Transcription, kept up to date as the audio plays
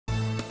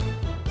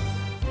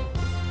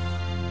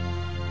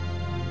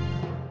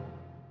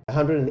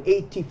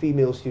180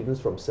 female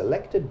students from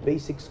selected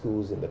basic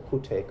schools in the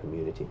Kotei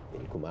community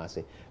in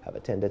Kumasi have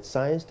attended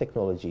Science,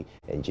 Technology,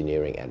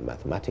 Engineering and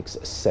Mathematics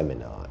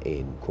seminar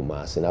in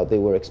Kumasi. Now, they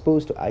were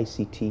exposed to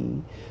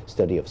ICT,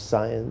 study of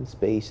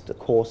science-based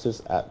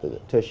courses at the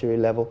tertiary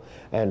level,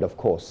 and of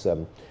course,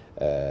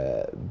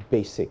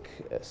 basic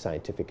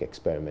scientific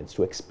experiments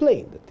to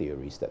explain the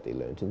theories that they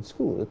learned in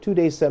school. The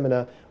two-day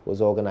seminar was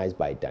organized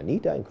by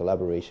Danita in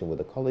collaboration with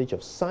the College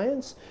of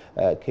Science,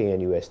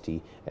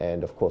 KNUST,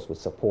 and of course with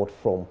support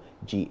from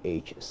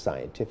GH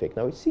Scientific.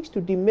 Now, it seeks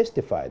to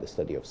demystify the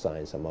study of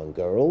science among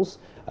girls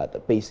at the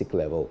basic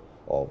level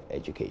of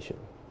education.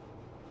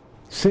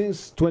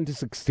 Since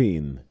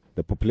 2016,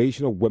 the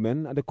population of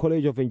women at the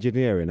College of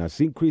Engineering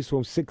has increased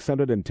from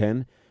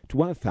 610 to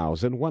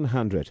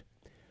 1,100.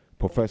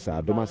 Professor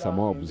Adoma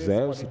Samo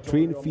observes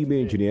trained female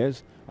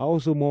engineers are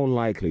also more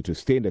likely to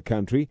stay in the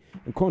country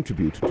and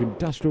contribute to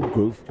industrial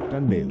growth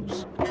than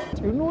males.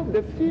 You know,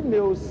 the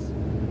females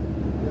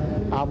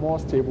are more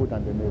stable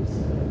than the males.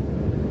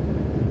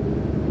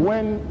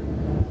 When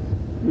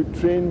you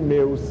train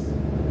males,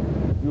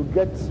 you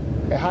get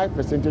a high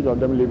percentage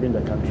of them leaving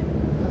the country.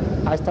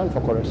 I stand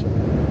for correction.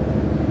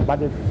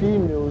 But the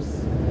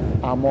females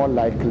are more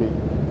likely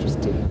to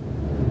stay.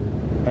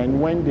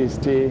 And when they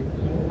stay,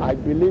 I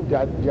believe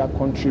that their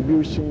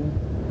contribution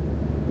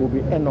will be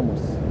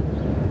enormous.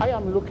 I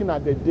am looking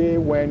at the day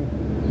when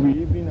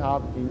we even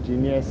have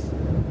engineers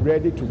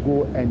ready to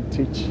go and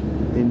teach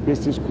in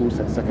basic schools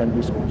and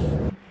secondary schools.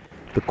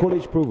 The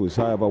college provost,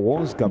 however,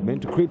 wants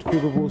government to create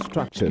favorable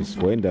structures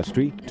for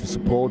industry to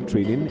support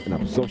training and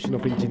absorption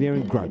of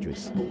engineering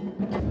graduates.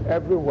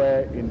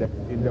 Everywhere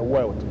in the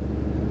world,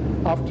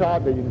 after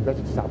the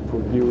universities have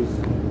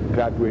produced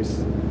graduates,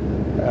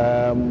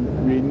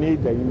 we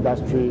need the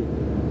industry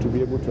to be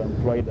able to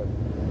employ them.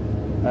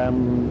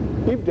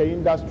 If the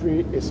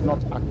industry is not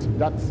active,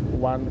 that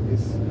one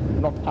is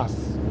not us.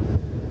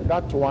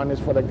 That one is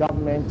for the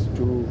government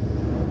to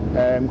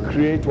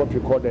create what we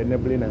call the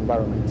enabling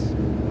environment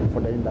for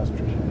the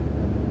industry.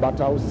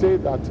 But I would say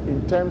that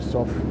in terms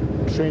of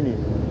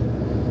training,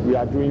 we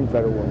are doing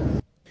very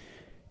well.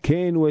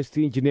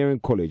 KNUST Engineering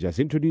College has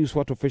introduced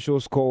what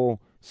officials call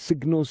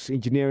Signals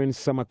Engineering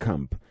Summer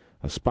Camp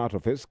as part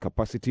of its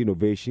capacity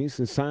innovations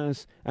in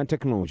science and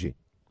technology.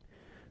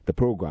 The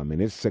program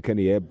in its second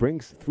year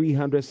brings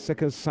 300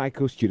 second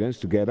cycle students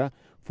together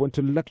for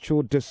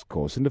intellectual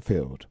discourse in the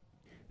field.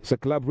 It's a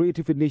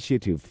collaborative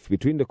initiative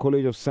between the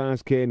College of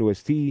Science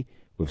KNUST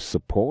with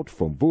support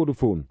from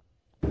Vodafone.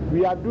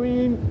 We are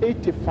doing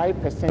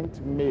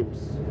 85%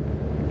 males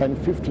and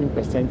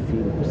 15%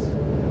 females.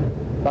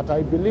 But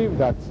I believe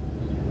that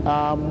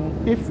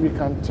if we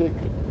can take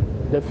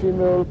the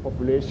female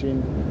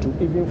population to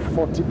even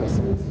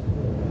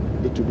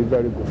 40%, it will be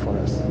very good for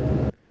us.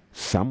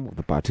 Some of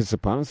the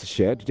participants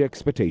shared their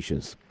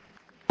expectations.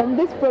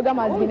 This program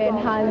has been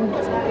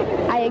enhanced.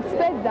 I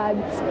expect that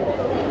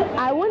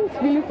I won't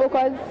really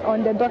focus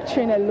on the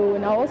doctrine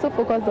alone. I'll also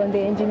focus on the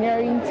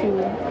engineering too,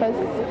 because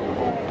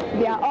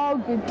they are all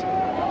good.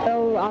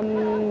 So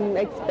I'm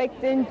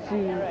expecting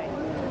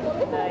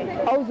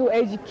to also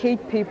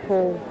educate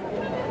people,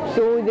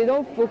 so they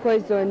don't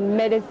focus on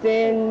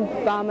medicine,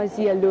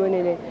 pharmacy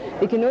alone.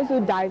 They can also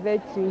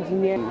divert to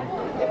engineering.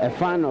 A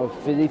fan of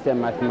physics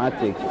and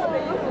mathematics,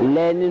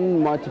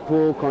 learning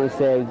multiple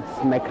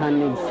concepts,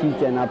 mechanics,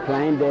 heat, and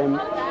applying them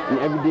in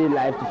everyday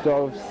life to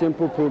solve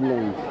simple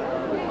problems.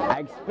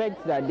 I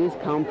expect that this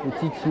camp will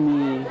teach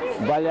me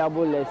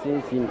valuable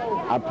lessons in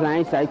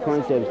applying such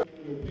concepts.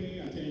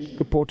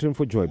 Reporting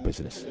for Joy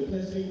Business,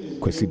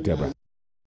 Kwesi Deborah.